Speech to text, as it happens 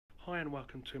Hi and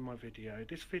welcome to my video.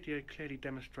 This video clearly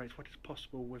demonstrates what is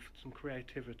possible with some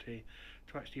creativity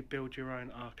to actually build your own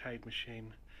arcade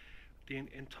machine. The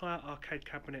entire arcade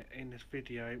cabinet in this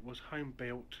video was home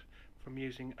built from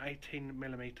using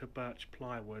 18mm birch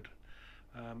plywood.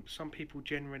 Some people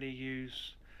generally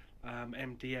use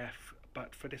MDF,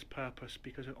 but for this purpose,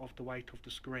 because of the weight of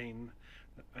the screen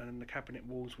and the cabinet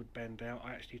walls would bend out,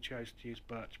 I actually chose to use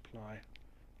birch ply.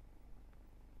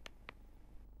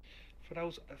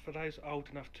 For those old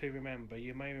enough to remember,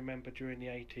 you may remember during the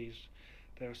 80s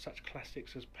there were such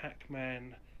classics as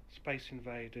Pac-Man, Space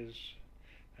Invaders,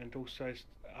 and also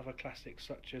other classics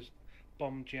such as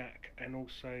Bomb Jack and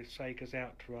also Sega's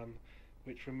Outrun,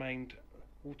 which remained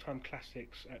all-time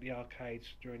classics at the arcades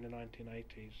during the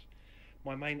 1980s.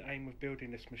 My main aim with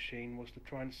building this machine was to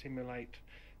try and simulate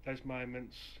those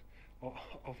moments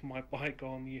of my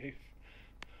bygone youth.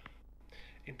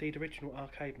 Indeed, original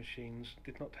arcade machines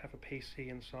did not have a PC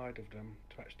inside of them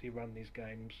to actually run these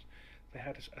games. They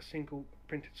had a single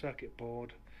printed circuit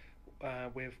board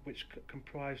which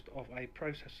comprised of a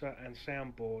processor and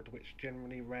soundboard, which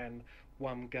generally ran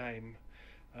one game.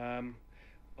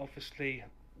 Obviously,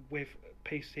 with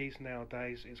PCs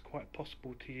nowadays, it's quite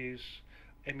possible to use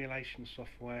emulation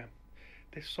software.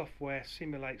 This software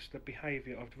simulates the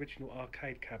behaviour of the original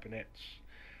arcade cabinets,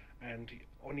 and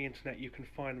on the internet you can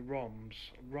find ROMs.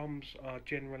 ROMs are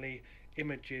generally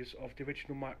images of the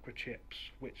original microchips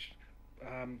which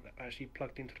actually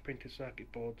plugged into the printed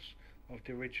circuit boards of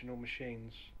the original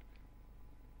machines.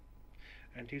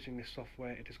 And using this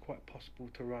software, it is quite possible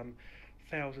to run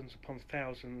thousands upon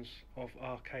thousands of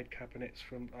arcade cabinets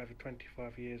from over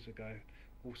 25 years ago,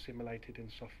 all simulated in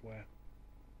software.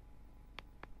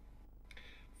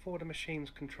 For the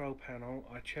machine's control panel,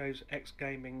 I chose X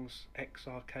Gaming's X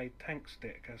Arcade Tank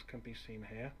Stick, as can be seen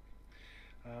here.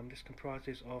 This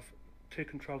comprises of two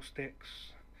control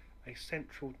sticks, a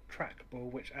central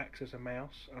trackball which acts as a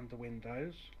mouse under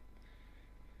Windows,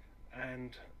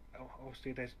 and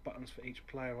obviously there's buttons for each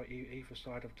player at either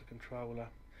side of the controller.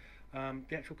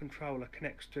 The actual controller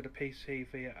connects to the PC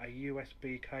via a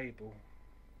USB cable,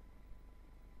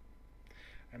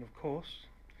 and of course,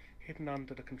 hidden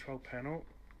under the control panel,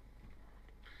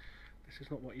 this is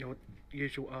not what your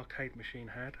usual arcade machine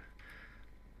had,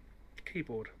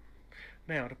 keyboard.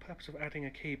 Now, the purpose of adding a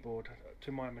keyboard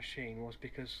to my machine was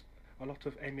because a lot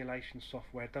of emulation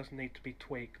software does need to be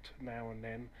tweaked now and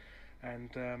then,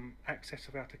 and access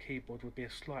without a keyboard would be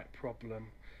a slight problem.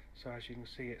 So as you can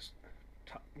see, it's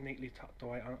neatly tucked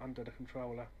away under the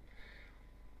controller.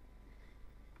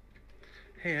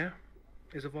 Here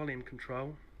is a volume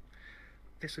control.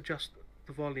 This adjusts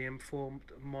the volume for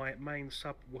my main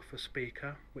subwoofer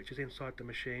speaker, which is inside the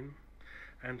machine,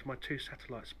 and my two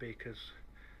satellite speakers,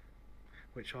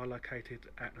 which are located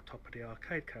at the top of the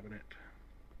arcade cabinet.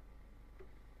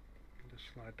 Just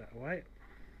slide that away.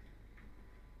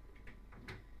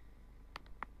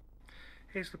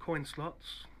 Here's the coin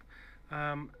slots.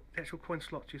 The actual coin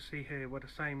slots you see here were the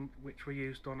same which were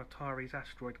used on Atari's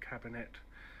Asteroid cabinet.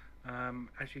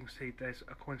 As you can see, there's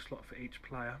a coin slot for each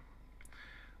player.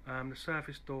 The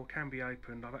service door can be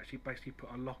opened. I've actually basically put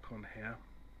a lock on here.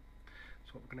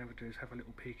 So what we're going to do is have a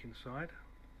little peek inside.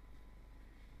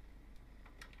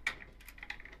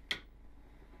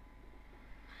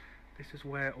 This is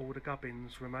where all the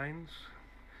gubbins remains,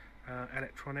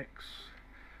 electronics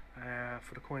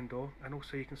for the coin door, and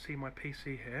also you can see my PC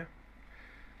here.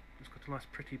 It's got a nice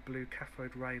pretty blue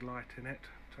cathode ray light in it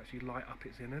to actually light up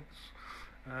its innards.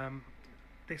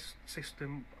 This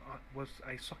system was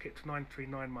a Socket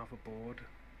 939 motherboard,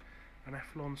 an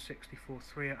Athlon 64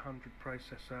 3800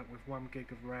 processor with 1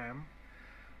 gig of RAM.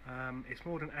 It's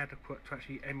more than adequate to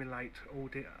actually emulate all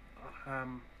the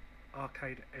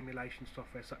arcade emulation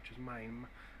software such as Mame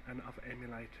and other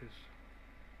emulators.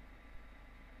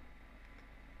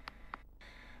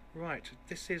 Right,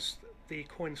 this is the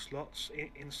coin slots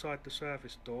inside the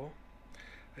service door.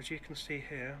 As you can see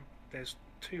here, there's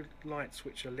two lights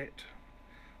which are lit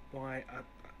by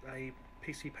a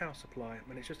PC power supply,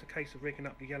 and it's just a case of rigging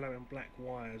up the yellow and black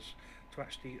wires to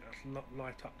actually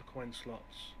light up the coin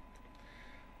slots.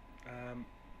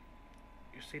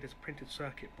 You see there's a printed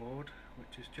circuit board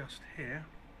which is just here.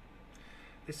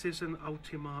 This is an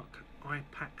Ultimark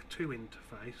iPAC 2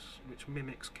 interface which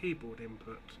mimics keyboard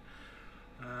input,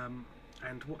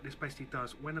 and what this basically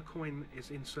does, when a coin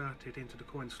is inserted into the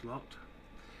coin slot,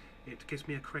 it gives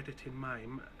me a credit in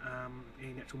Mame,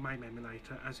 in the actual Mame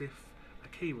emulator, as if a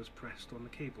key was pressed on the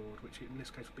keyboard, which in this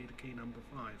case would be the key number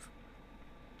 5.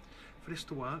 For this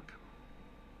to work,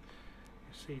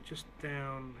 you see just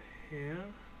down here,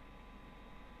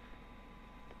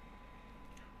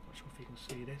 not sure if you can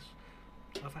see this,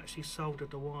 I've actually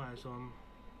soldered the wires on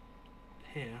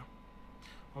here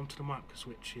onto the micro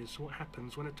switches. So what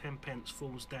happens when a 10 pence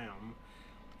falls down,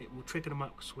 it will trigger the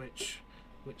micro switch,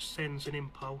 which sends an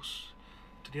impulse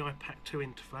to the iPac 2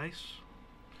 interface,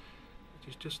 which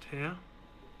is just here,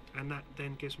 and that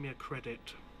then gives me a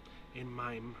credit in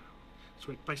Mame.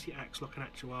 So it basically acts like an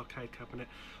actual arcade cabinet.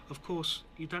 Of course,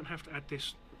 you don't have to add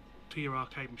this to your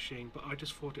arcade machine, but I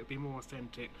just thought it would be more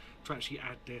authentic to actually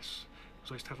add this,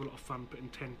 because I used to have a lot of fun putting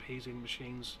 10p's in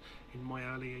machines in my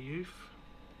earlier youth.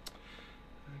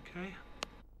 Okay,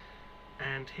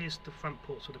 and here's the front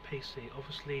ports of the PC.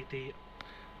 Obviously the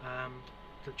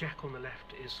jack on the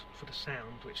left is for the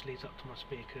sound, which leads up to my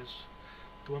speakers.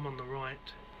 The one on the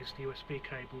right is the USB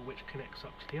cable, which connects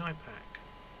up to the iPac.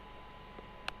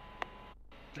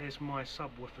 There's my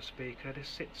subwoofer speaker. This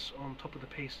sits on top of the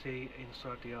PC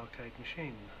inside the arcade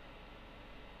machine.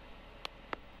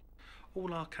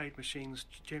 All arcade machines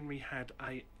generally had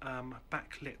a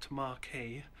backlit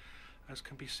marquee, as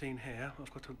can be seen here.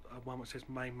 I've got a one that says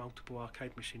Mame Multiple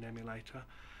Arcade Machine Emulator.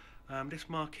 This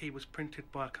marquee was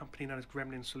printed by a company known as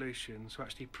Gremlin Solutions, who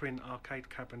actually print arcade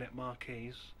cabinet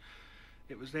marquees.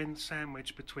 It was then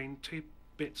sandwiched between two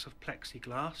bits of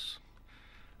plexiglass,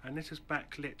 and this is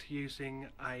backlit using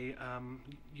a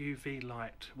UV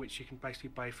light, which you can basically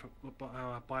buy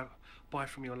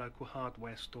from your local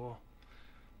hardware store.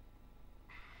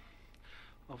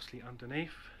 Obviously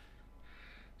underneath,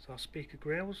 so our speaker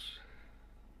grills.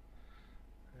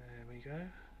 There we go.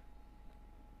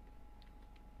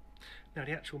 Now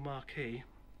the actual marquee,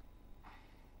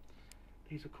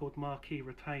 these are called marquee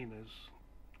retainers,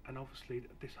 and obviously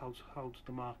this holds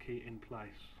the marquee in place.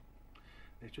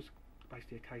 It's just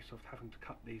basically a case of having to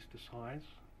cut these to size,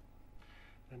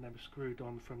 and they were screwed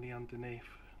on from the underneath.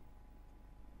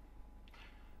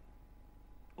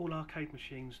 All arcade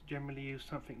machines generally use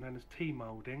something known as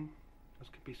T-moulding, as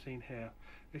can be seen here.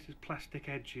 This is plastic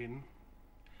edging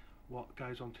what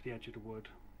goes onto the edge of the wood.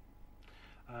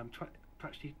 To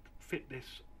actually fit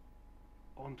this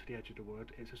onto the edge of the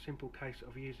wood, it's a simple case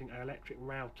of using an electric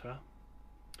router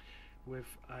with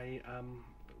a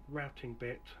routing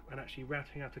bit and actually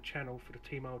routing out a channel for the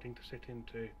T-moulding to sit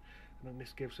into, and then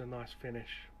this gives a nice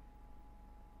finish.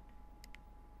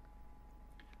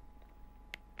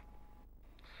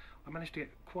 I managed to get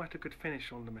quite a good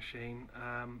finish on the machine.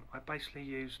 I basically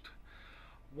used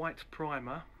white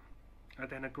primer and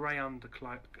then a grey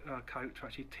undercoat to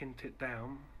actually tint it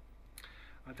down,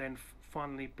 and then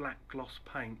finally black gloss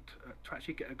paint to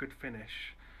actually get a good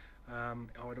finish. I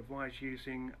would advise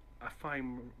using a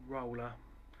foam roller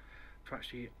to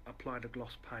actually apply the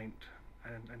gloss paint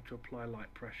and to apply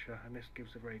light pressure, and this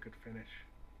gives a very good finish.